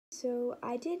So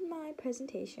I did my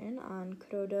presentation on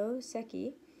Kuroda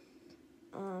Seki.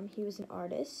 He was an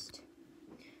artist.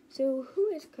 So who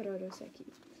is Kuroda Seki?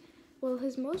 Well,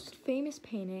 his most famous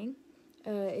painting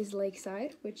is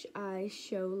Lakeside, which I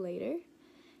show later,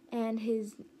 and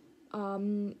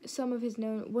one of his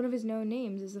known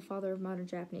names is the father of modern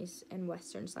Japanese and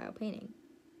Western style painting.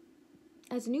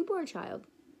 As a newborn child,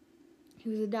 he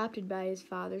was adopted by his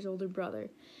father's older brother,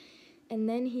 and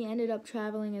then he ended up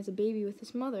traveling as a baby with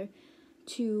his mother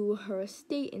to her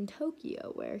estate in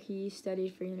Tokyo, where he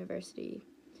studied for university.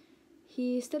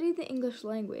 He studied the English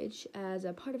language as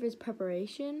a part of his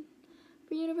preparation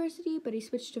for university, but he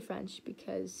switched to French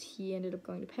because he ended up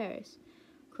going to Paris.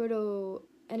 Kuroda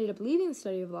ended up leaving the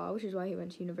study of law, which is why he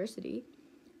went to university,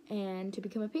 and to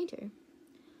become a painter.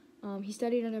 He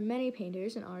studied under many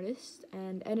painters and artists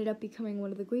and ended up becoming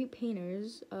one of the great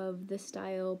painters of the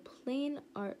style plein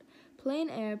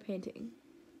air painting.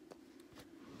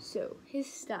 So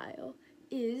his style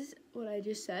is what I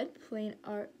just said, plein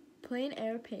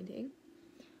air painting.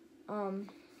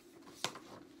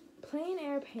 Plein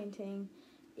air painting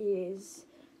is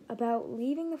about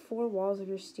leaving the four walls of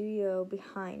your studio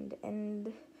behind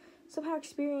and somehow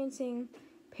experiencing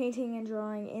painting and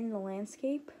drawing in the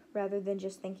landscape rather than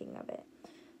just thinking of it.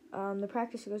 The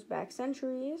practice goes back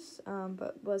centuries,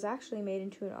 but was actually made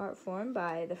into an art form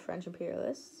by the French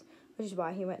imperialists, which is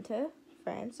why he went to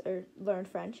France or learned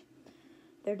French.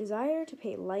 Their desire to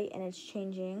paint light and its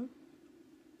changing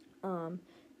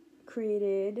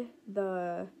created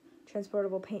the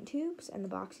transportable paint tubes and the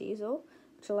box easel,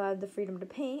 which allowed the freedom to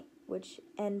paint,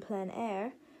 en plein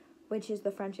air, which is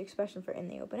the French expression for in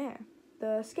the open air.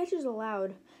 The sketches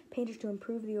allowed painters to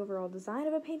improve the overall design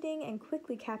of a painting and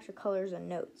quickly capture colors and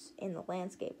notes in the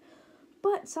landscape.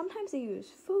 But sometimes they use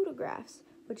photographs,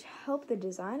 which help the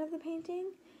design of the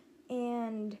painting,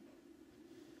 and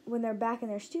when they're back in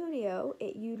their studio,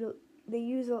 they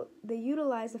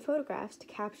utilize the photographs to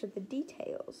capture the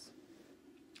details.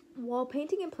 While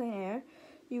painting in plein air,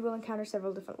 you will encounter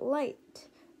several different light,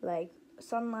 like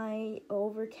sunlight,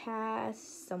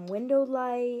 overcast, some window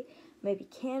light, maybe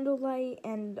candlelight,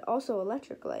 and also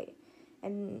electric light.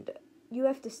 And you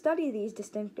have to study these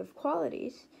distinctive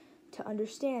qualities to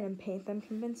understand and paint them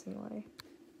convincingly.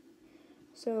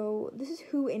 So this is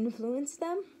who influenced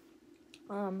them.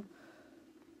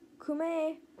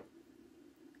 Kume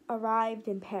arrived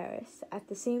in Paris at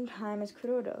the same time as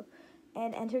Kuroda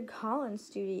and entered Collins'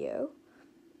 studio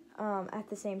at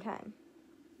the same time.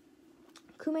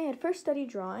 Kume had first studied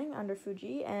drawing under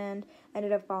Fuji and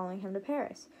ended up following him to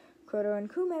Paris. Kuroda and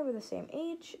Kume were the same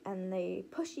age, and they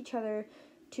pushed each other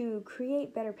to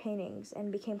create better paintings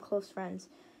and became close friends.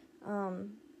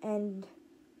 And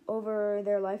over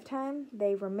their lifetime,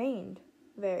 they remained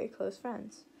very close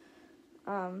friends.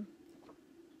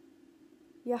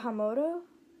 Yamamoto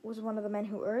was one of the men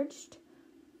who urged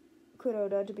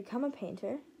Kuroda to become a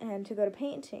painter and to go to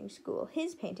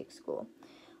his painting school,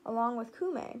 along with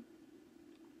Kume,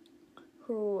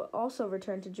 who also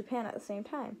returned to Japan at the same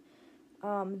time.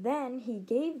 Then he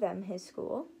gave them his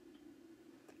school,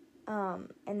 and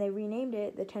they renamed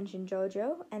it the Tenshin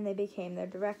Jojo, and they became their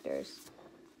directors.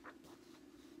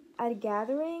 At a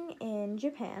gathering in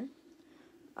Japan,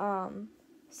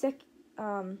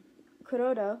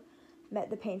 Kuroda met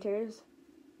the painters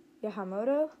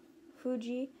Yamamoto,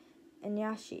 Fuji, and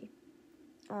Yashi.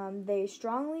 They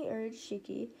strongly urged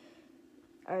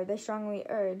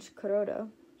Kuroda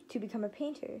to become a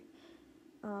painter.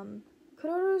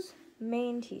 Kuroda's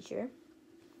main teacher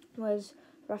was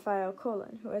Raphael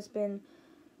Colin, who has been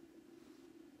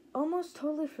almost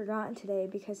totally forgotten today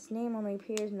because his name only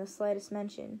appears in the slightest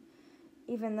mention,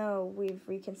 even though we've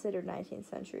reconsidered 19th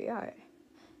century art.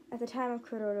 At the time of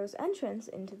Kuroda's entrance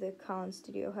into the Collins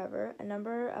studio, however, a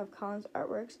number of Collins'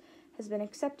 artworks has been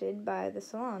accepted by the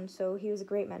Salon, so he was a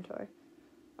great mentor.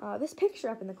 This picture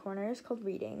up in the corner is called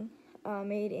Reading,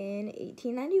 made in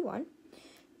 1891.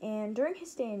 And during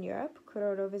his stay in Europe,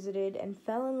 Kuroda visited and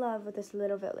fell in love with this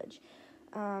little village.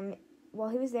 While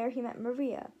he was there, he met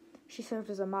Maria. She served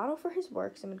as a model for his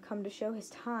works and would come to show his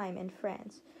time in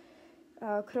France.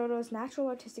 Kuroda's natural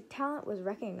artistic talent was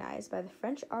recognized by the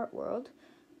French art world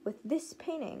with this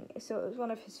painting, so it was one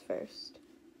of his first.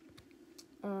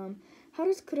 How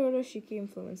does Kuroda Shiki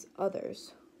influence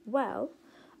others? Well,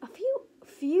 a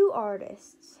few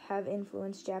artists have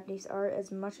influenced Japanese art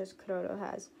as much as Kuroda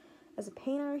has. As a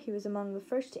painter, he was among the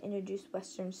first to introduce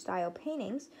Western-style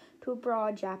paintings to a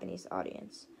broad Japanese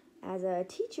audience. As a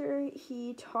teacher,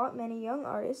 he taught many young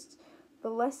artists the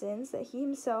lessons that he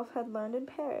himself had learned in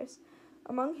Paris.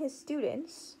 Among his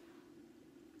students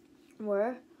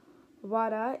were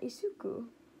Wada Isuku,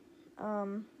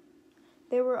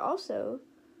 There were also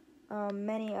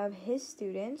many of his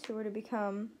students who were to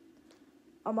become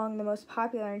among the most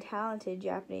popular and talented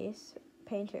Japanese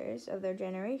painters of their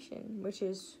generation, which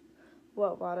is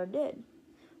what Wada did.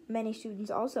 Many students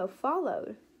also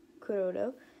followed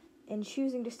Kuroda in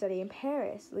choosing to study in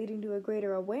Paris, leading to a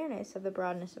greater awareness of the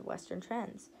broadness of Western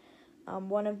trends.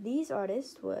 One of these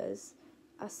artists was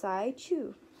Asai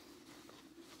Chu.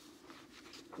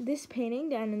 This painting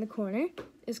down in the corner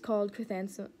is called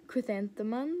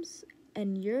Chrysanthemums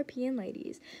and European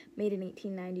Ladies, made in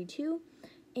 1892.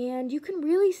 And you can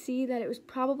really see that it was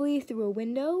probably through a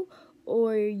window,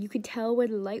 or you could tell where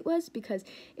the light was because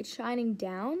it's shining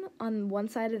down on one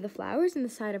side of the flowers and the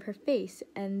side of her face,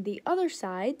 and the other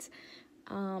sides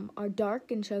are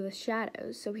dark and show the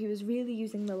shadows. So he was really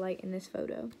using the light in this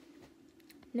photo.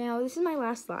 Now, this is my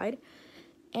last slide,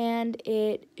 and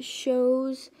it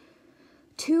shows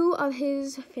two of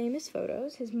his famous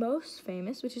photos. His most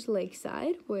famous, which is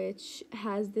Lakeside, which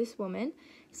has this woman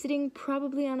sitting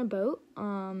probably on a boat,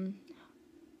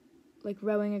 like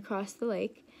rowing across the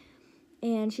lake,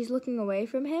 and she's looking away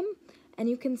from him, and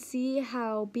you can see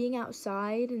how being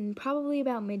outside and probably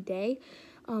about midday,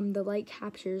 the light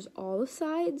captures all the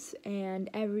sides and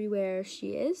everywhere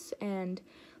she is, and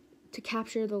to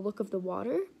capture the look of the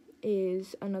water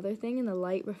is another thing, and the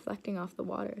light reflecting off the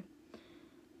water.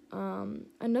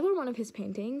 Another one of his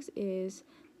paintings is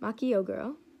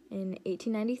Makiyo in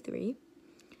 1893,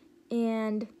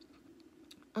 and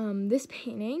this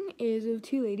painting is of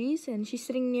two ladies, and she's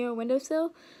sitting near a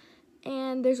windowsill,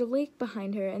 and there's a lake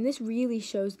behind her, and this really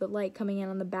shows the light coming in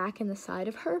on the back and the side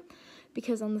of her,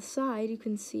 because on the side you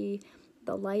can see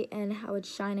the light and how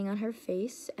it's shining on her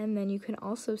face, and then you can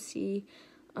also see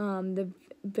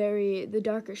the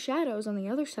darker shadows on the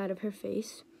other side of her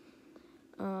face,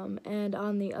 and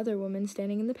on the other woman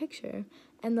standing in the picture.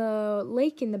 And the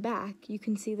lake in the back, you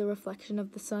can see the reflection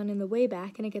of the sun in the way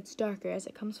back, and it gets darker as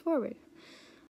it comes forward.